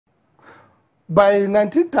By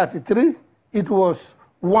 1933, it was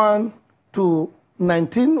 1 to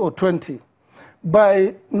 19 or 20.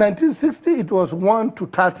 By 1960, it was 1 to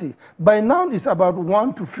 30. By now, it's about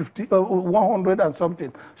 1 to 50, 100 and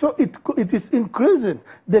something. So it is increasing.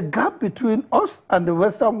 The gap between us and the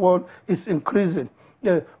Western world is increasing.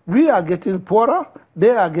 We are getting poorer,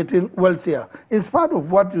 they are getting wealthier, in spite of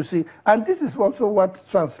what you see. And this is also what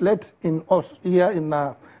translates in us here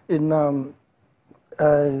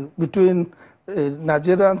between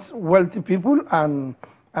Nigerians, wealthy people, and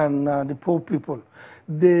the poor people.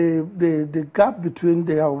 The gap between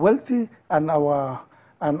the wealthy and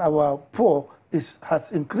our poor has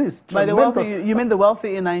increased. By the wealthy, you mean the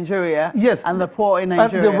wealthy in Nigeria? Yes. And the poor in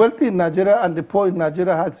Nigeria? And the wealthy in Nigeria and the poor in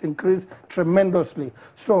Nigeria has increased tremendously.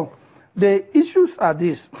 So the issues are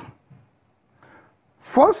these.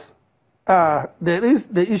 First, there is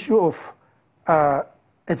the issue of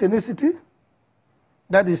ethnicity,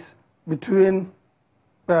 that is between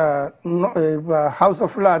House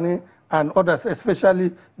of Fulani and others,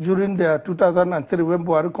 especially during the 2003 when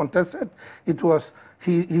Buhari contested. It was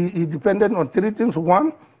he depended on three things.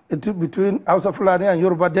 One, between House of Fulani and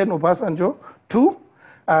Yoruba, then Obasanjo. Two,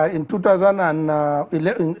 in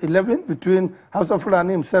 2011 between House of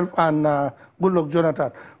Fulani himself and Goodluck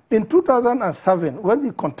Jonathan. In 2007, when he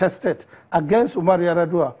contested against Umar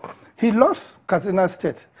Yar'Adua, he lost Katsina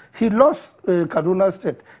State, he lost Kaduna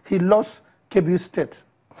State, he lost Kebbi State.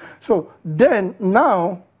 So then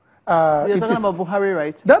now, you're talking about Buhari,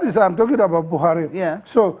 right? That is, I'm talking about Buhari. Yeah.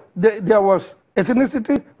 So there was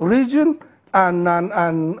ethnicity, region, and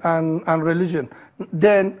religion.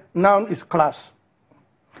 Then now is class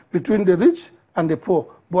between the rich and the poor.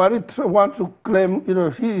 Buhari wants to claim,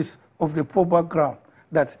 he is of the poor background,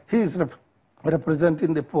 that he is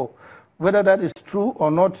representing the poor. Whether that is true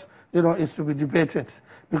or not, is to be debated.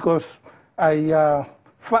 Because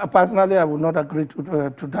personally, I would not agree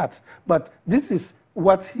to that. But this is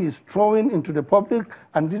what he is throwing into the public,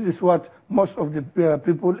 and this is what most of the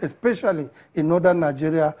people, especially in northern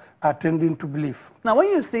Nigeria, are tending to believe. Now, when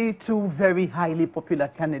you see two very highly popular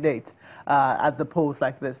candidates at the polls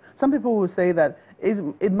like this, some people will say that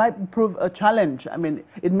it might prove a challenge. I mean,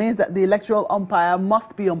 it means that the electoral umpire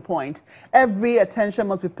must be on point. Every attention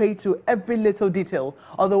must be paid to every little detail.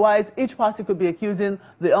 Otherwise, each party could be accusing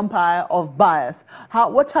the umpire of bias.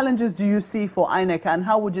 What challenges do you see for INEC, and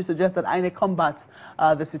how would you suggest that INEC combats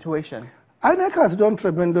the situation? INEC has done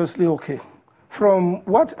tremendously okay. From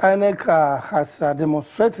what INEC has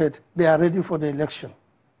demonstrated, they are ready for the election.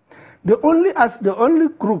 The only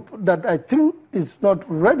group that I think is not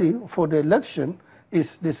ready for the election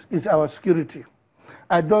is our security.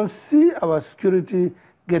 I don't see our security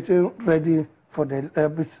getting ready for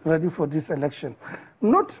this election,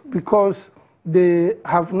 not because they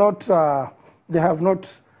have not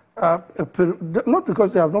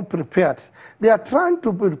because they have not prepared. They are trying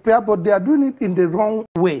to prepare, but they are doing it in the wrong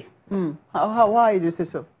way. Why do you say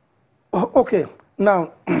so? Okay,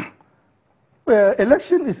 now,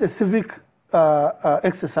 election is a civic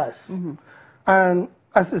exercise. And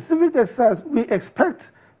as a civic exercise, we expect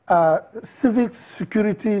civic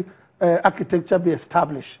security architecture be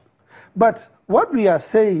established. But what we are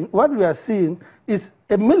seeing is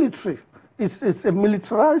a military, it's a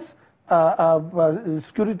militarized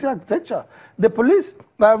security architecture. The police,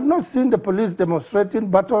 I have not seen the police demonstrating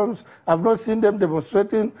batons. I have not seen them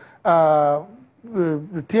demonstrating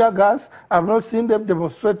tear gas. I have not seen them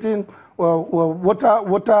demonstrating water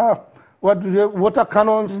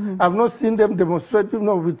cannons. I have not seen them demonstrating,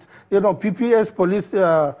 with PPS, police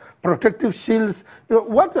protective shields.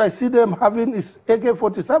 What I see them having is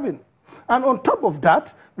AK-47. And on top of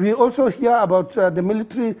that, we also hear about the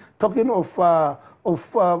military talking of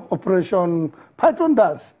Operation Python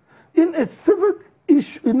Dance. In a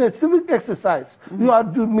civic exercise, you are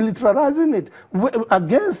militarizing it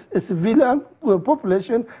against a civilian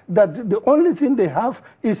population that the only thing they have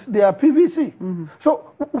is their PVC.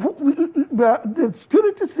 So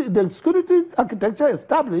the security architecture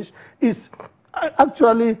established is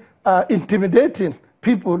actually intimidating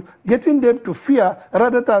people, getting them to fear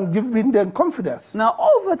rather than giving them confidence. Now,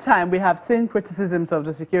 over time, we have seen criticisms of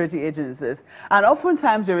the security agencies, and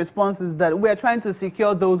oftentimes the response is that we are trying to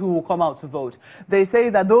secure those who will come out to vote. They say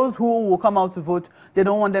that those who will come out to vote, they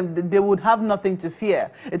don't want them, they would have nothing to fear.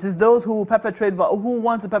 It is those who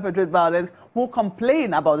want to perpetrate violence, who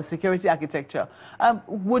complain about the security architecture.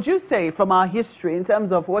 Would you say, from our history, in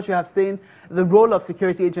terms of what you have seen the role of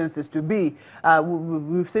security agencies to be,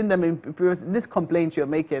 we've seen them in this complaint point you're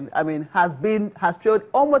making, I mean, has showed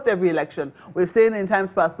almost every election. We've seen in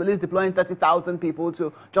times past police deploying 30,000 people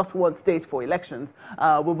to just one state for elections.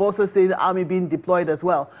 We've also seen the army being deployed as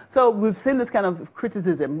well. So we've seen this kind of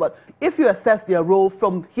criticism. But if you assess their role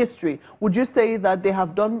from history, would you say that they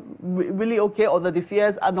have done really okay, or that the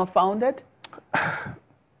fears are not founded?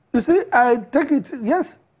 You see, I take it, yes,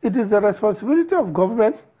 it is the responsibility of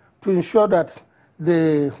government to ensure that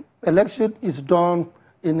the election is done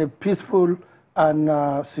in a peaceful and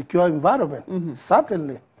secure environment,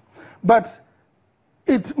 certainly. But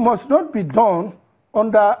it must not be done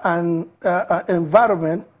under an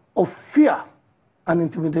environment of fear and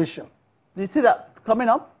intimidation. Do you see that coming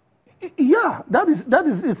up? Yeah, that is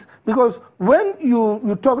it. Because when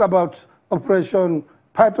you talk about Operation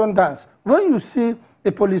Python Dance, when you see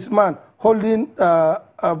a policeman holding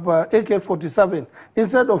AK-47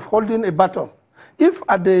 instead of holding a baton, if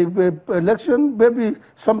at the election maybe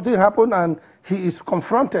something happened and he is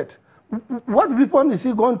confronted, what weapon is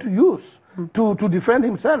he going to use to defend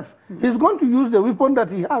himself? He's going to use the weapon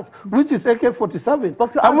that he has, which is AK-47.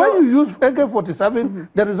 And when you use AK-47,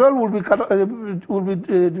 the result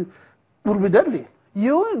will be deadly.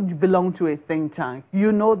 You belong to a think tank.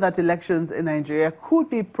 You know that elections in Nigeria could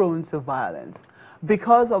be prone to violence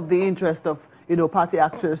because of the interest of, party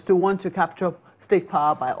actors to want to capture state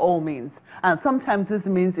power by all means. And sometimes this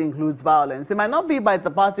means includes violence. It might not be by the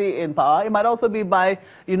party in power. It might also be by,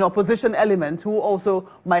 opposition elements who also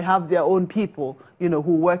might have their own people, who are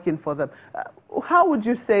working for them. How would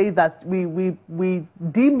you say that we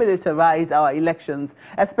demilitarize our elections,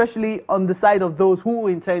 especially on the side of those who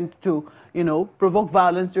intend to, provoke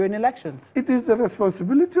violence during elections? It is the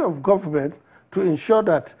responsibility of government to ensure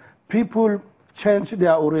that people change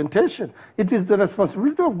their orientation. It is the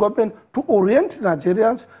responsibility of government to orient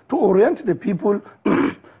Nigerians, to orient the people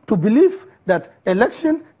to believe that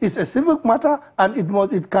election is a civic matter and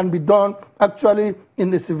it can be done actually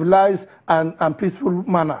in a civilized and peaceful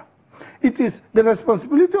manner. It is the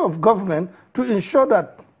responsibility of government to ensure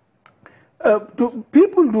that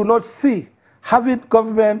people do not see having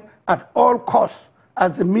government at all costs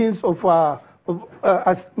as a means of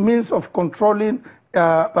controlling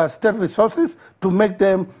state resources, to make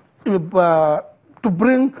them to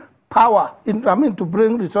bring power to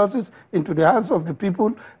bring resources into the hands of the people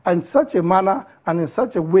in such a manner and in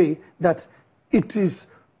such a way that it is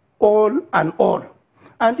all and all.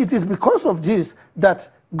 And it is because of this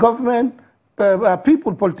that government,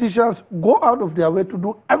 people, politicians go out of their way to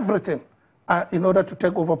do everything in order to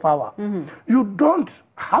take over power. You don't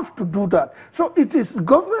have to do that. So it is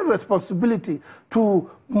government responsibility to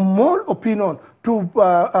mold opinion, to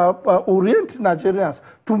orient Nigerians,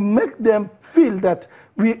 to make them feel that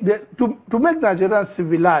to make Nigerians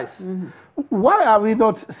civilized. Why are we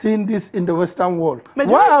not seeing this in the Western world?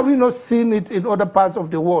 Why are we not seeing it in other parts of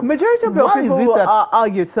the world? Majority of people will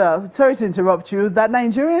argue, sir, sorry to interrupt you, that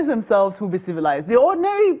Nigerians themselves will be civilized. The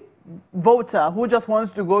ordinary voter who just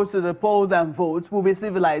wants to go to the polls and vote will be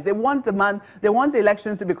civilized. They want the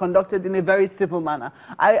elections to be conducted in a very civil manner.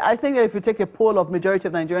 I think that if you take a poll of majority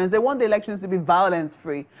of Nigerians, they want the elections to be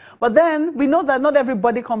violence-free. But then we know that not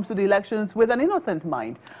everybody comes to the elections with an innocent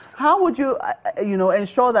mind. How would you,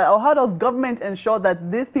 ensure that, or how does government ensure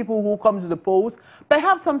that these people who come to the polls,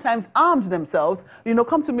 perhaps sometimes armed themselves,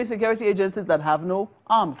 come to meet security agencies that have no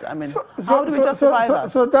arms? I mean, how do we justify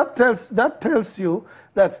that? So that tells you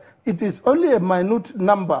that it is only a minute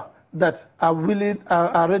number that are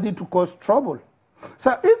ready to cause trouble.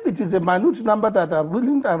 So if it is a minute number that are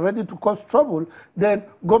willing and ready to cause trouble, then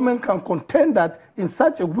government can contain that in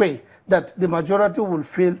such a way that the majority will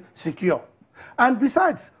feel secure. And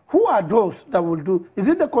besides, who are those that will do? Is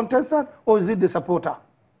it the contestant or is it the supporter?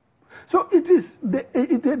 So it is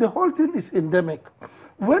the whole thing is endemic.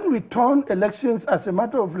 When we turn elections as a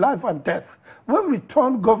matter of life and death, when we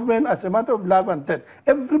turn government as a matter of life and death,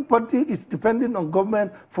 everybody is depending on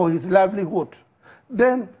government for his livelihood,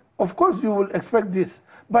 then of course you will expect this.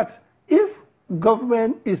 But if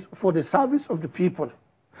government is for the service of the people,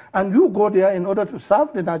 and you go there in order to serve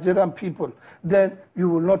the Nigerian people, then you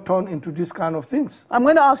will not turn into this kind of things. I'm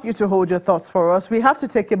going to ask you to hold your thoughts for us. We have to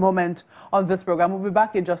take a moment on this program. We'll be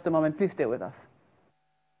back in just a moment. Please stay with us.